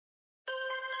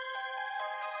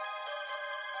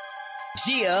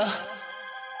Yeah.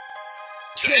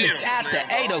 Trillest after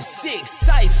 806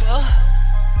 Cypher.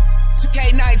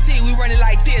 2K19, we running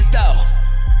like this though.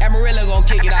 Amarillo gon'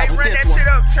 kick it off with this one.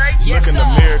 Yes, look in the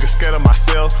mirror, get scared of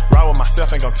myself. Ride with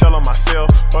myself, ain't gon' tell on myself.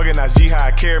 Organized G, how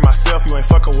I carry myself. You ain't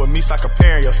fucking with me, stop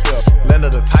comparing yourself. Land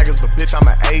of the tigers, but bitch, I'm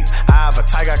an 8. I have a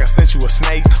tiger, I can send you a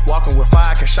snake. Walking with fire,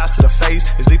 I can shots to the face.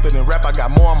 It's deeper than rap, I got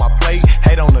more on my plate.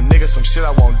 Hate on a nigga, some shit I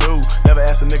won't do. Never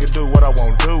ask a nigga do what I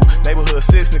won't do. Neighborhood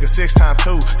 6, nigga 6 times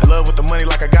 2. In love with the money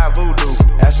like I got voodoo.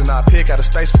 Astronaut pick out of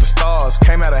space with the stars.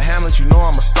 Came out of Hamlet, you know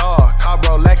I'm a star. Call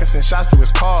bro lacking, send shots to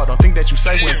his car. Don't think that you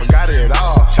say we ain't forgot it at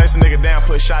all. Chase a nigga down,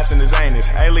 put shots in his anus.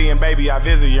 Alien baby, I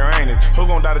visit Uranus. Who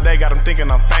gon' die today, got him thinking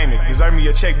I'm famous. Deserve me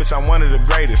a check, bitch, I'm one of the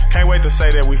greatest. Can't wait to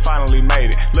say that we finally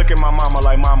made it. Look at my mama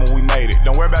like, mama, we made it.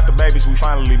 Don't worry about the babies, we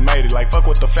finally made it. Like, fuck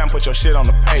with the fam, put your shit on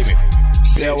the pavement.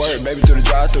 Still work, baby, through the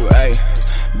drive-thru, ayy.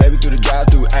 Baby through the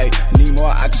drive-thru, ayy. Need more,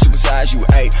 I can supersize you,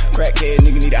 ayy. Crackhead,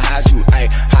 nigga, need to hide you,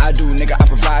 ayy. How I do, nigga, I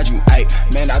provide you, ayy.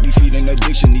 Man, I be feeding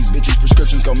addiction. These bitches'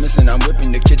 prescriptions go missing. I'm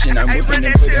whipping the kitchen, I'm whipping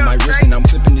and putting my wrist in. I'm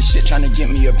flipping this shit, trying to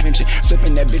get me a pension.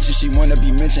 Flipping that bitch and she wanna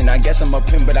be mentioned. I guess I'm a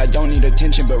pimp, but I don't need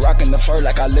attention. But rocking the fur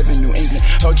like I live in New England.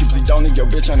 Told you, please don't leave your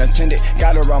bitch unattended.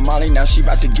 Got her on Molly, now she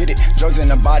about to get it. Drugs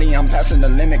in the body, I'm passing the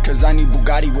limit. Cause I need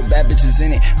Bugatti with bad bitches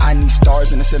in it. I need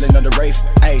stars in the ceiling of the Wraith,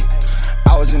 ayy.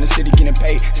 I was in the city getting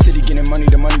paid, city getting money,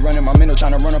 the money running my mental,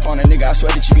 trying to run up on a nigga. I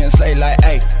swear that you getting slayed like,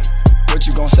 ayy, what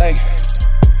you gon' say?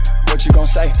 What you gon'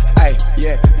 say? Ayy,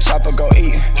 yeah, chopper go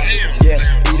eat, yeah,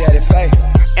 eat at it, fade.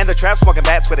 In the trap, smoking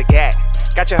bats with a gat.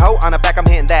 Got your hoe on the back, I'm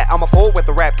hitting that. I'm a fool with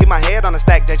the rap, keep my head on the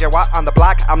stack. JJ Watt on the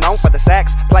block, I'm known for the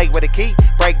sacks. Play with a key,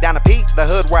 break down a P. The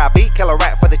hood where I be, kill a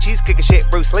rat for the cheese, kicking shit.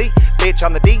 Bruce Lee, bitch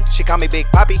on the D, she call me Big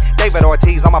Poppy. David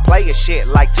Ortiz on my PLAYA shit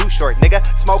like Too Short, nigga.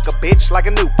 Smoke a bitch like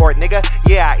a Newport, nigga.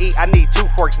 Yeah, I eat, I need 2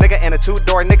 forks, nigga, and a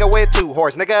 2-door nigga with 2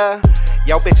 horse, nigga.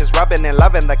 Yo, bitches rubbing and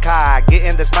loving the car,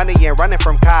 getting this money and running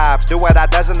from cops. Do what I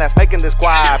doesn't, that's making this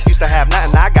squad. Used to have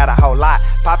nothing, I got a whole lot.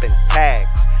 Popping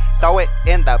tags. Throw it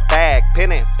in the bag,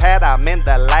 pen and pad, I'm in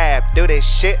the lab. Do this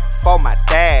shit for my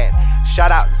dad.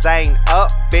 Shout out Zane Up,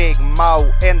 Big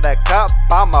Mo in the cup.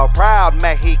 I'm a proud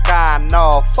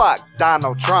Mexicano, fuck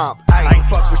Donald Trump. I ain't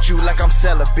fuck with you like I'm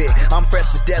celibate. I'm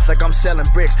fresh to death like I'm selling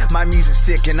bricks. My music's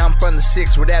sick and I'm from the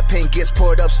 6 where that paint gets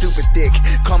poured up stupid thick.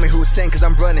 Call me Hussein cause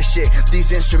I'm running shit.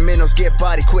 These instrumentals get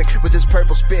body quick with this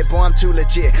purple spit, boy I'm too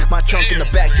legit. My trunk in the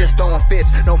back just throwing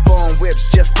fits. No phone whips,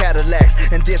 just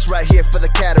Cadillacs. And this right here for the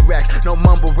cataracts. No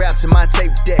mumble raps in my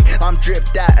tape deck. I'm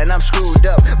dripped out and I'm screwed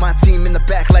up. My team in the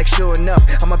back like sure enough.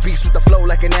 I'm a beast with the flow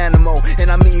like an animal. And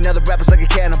I'm eating other rappers like a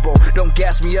cannibal. Don't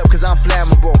gas me up cause I'm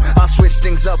flammable. I'll switch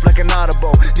things up like an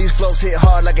audible. These flows hit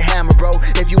hard like a hammer, bro.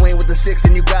 If you ain't with the 6,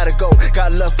 then you gotta go.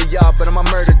 Got love for y'all, but I'ma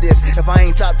murder this. If I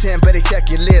ain't top 10, better check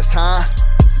your list, huh?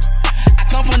 I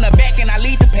come from the back and I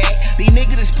lead the pack. These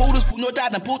niggas is poodles, no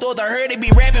doubt the putos. I heard they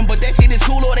be rapping, but that shit is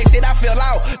cool, or they said I fell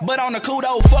out. But on the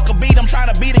kudo, fuck a beat, I'm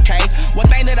trying to beat a K. One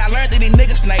thing that I learned that these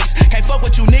niggas snakes. Can't fuck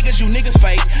with you niggas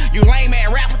fake. You lame man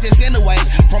rappers just in the way.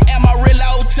 From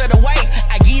Amarillo to the way,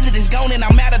 I get it, it's gone and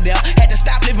I'm out of there. Had to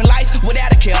stop living life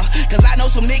without a care, cause I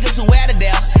know some niggas who out of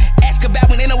there. Ask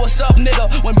about when they know what's up, nigga.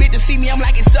 When bitches see me, I'm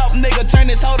like, it's up, nigga. Turn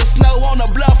this hoe to snow on the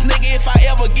bluff, nigga. If I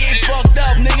ever get fucked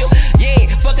up, nigga. Yeah,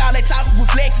 fuck all that talk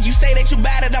reflection. You say that you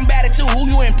bad it, I'm bad it too. Who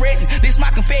you impressing? This my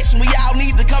confession. We all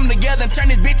need to come together and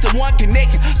turn this bitch to one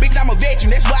connection. Bitch, I'm a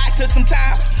veteran. That's why I took some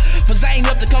time for Zane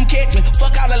Up to come catch me.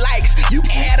 Fuck all the likes. You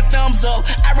can have the thumbs up.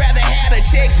 I'd rather have the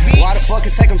checks, bitch. Why the fuck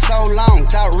it take them so long?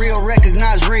 Thought real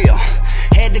recognize real.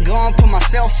 Had to go and put my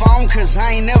cell phone cause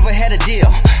I ain't never had a deal.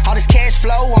 All this cash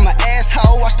flow, I'm an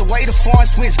asshole. Watch the way the foreign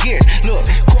switch gears. Look,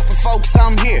 corporate folks,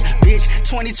 I'm here, bitch.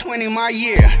 2020 my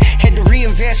year. Had to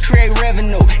reinvest, create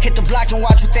revenue. Hit the block and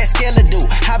watch what that scaler do.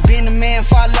 I been the man,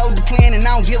 follow the plan, and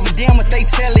I don't give a damn what they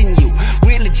telling you.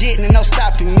 We're legit and no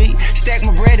stopping me. Stack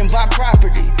my bread and buy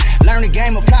property. Learn the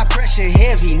game, apply pressure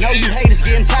heavy. Know you haters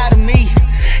getting tired of me.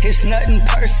 It's nothing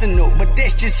personal, but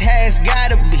that's just how it's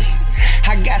gotta be.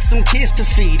 I got some kids to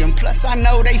feed, and plus I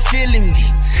know they feeling me.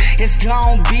 It's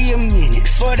gonna be a minute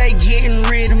before they getting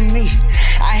rid of me.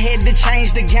 I had to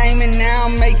change the game and now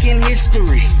I'm making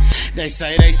history. They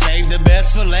say they saved the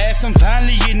best for last. I'm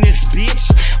finally getting this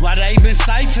bitch. While they been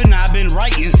ciphering, I've been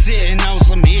writing, sitting on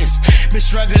some hits. Been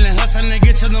struggling, hustling to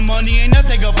get to the money. Ain't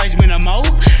nothing gon' face me no more.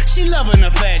 She loving a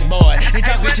fat boy. They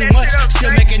talking too much,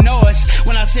 still making noise.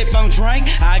 When I sip on drink,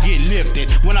 I get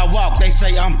lifted. When I walk, they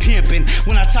say I'm pimping.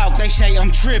 When I talk, they say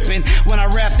I'm tripping. When I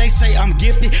rap, they say I'm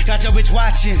gifted. Got your bitch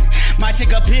watching. Might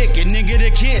take a pic and then get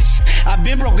a kiss. I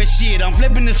been broke as shit. I'm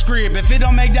flipping the script. If it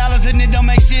don't make dollars, then it don't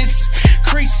make sense.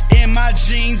 crease in my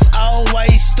jeans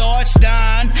always starts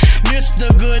down.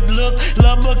 Mr. Good Look,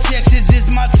 Lubbock, Texas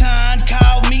is my time.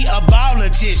 Call me a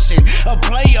politician, a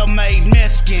player made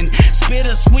Mexican. Spit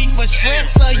a sweet for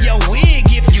stress of your wig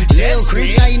if you Lil test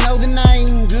Creep, me. now you know the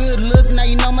name. Good Look, now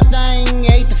you know my thing.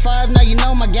 8 to 5, now you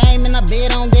know my game. And I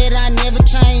bet on that I never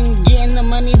change. Getting the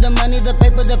money, the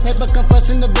paper come first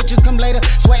and the bitches come later.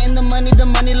 Sweating the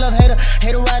money, love hater.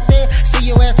 Hater right there, see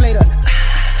your ass later.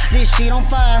 This shit on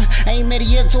fire, ain't made it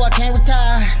yet so I can't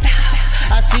retire.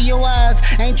 I see your eyes,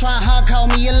 ain't trying hard, call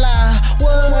me a lie.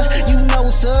 What? You know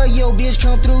what's up, yo bitch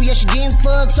come through, yeah she getting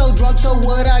fucked, so drunk, so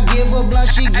what? I give her blunt,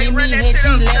 she give me head, she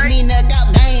let me knock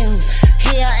out, damn.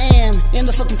 Here I am, in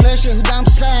the fucking flesh, yeah, who I'm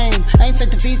saying. Ain't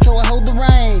fit the feet, so I hold the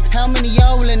rain. How many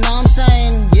y'all really know I'm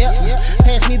saying? Yeah,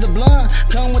 pass me the blunt,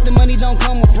 come with the money, don't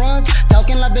come with front.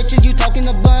 Talking like bitches, you talking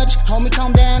a bunch. Homie,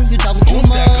 calm down, you talking too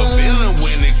much. Who's that feeling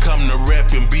when it come to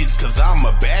rapping beats, cause I'm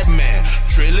a bad man.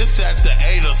 Trillest at the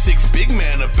 806, big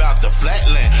man about the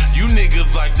flatland. You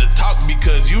niggas like to talk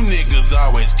because you niggas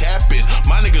always capping.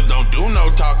 My niggas don't do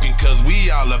no talking cause we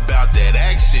all about that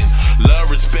action. Love,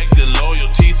 respect, and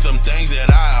loyalty, some things that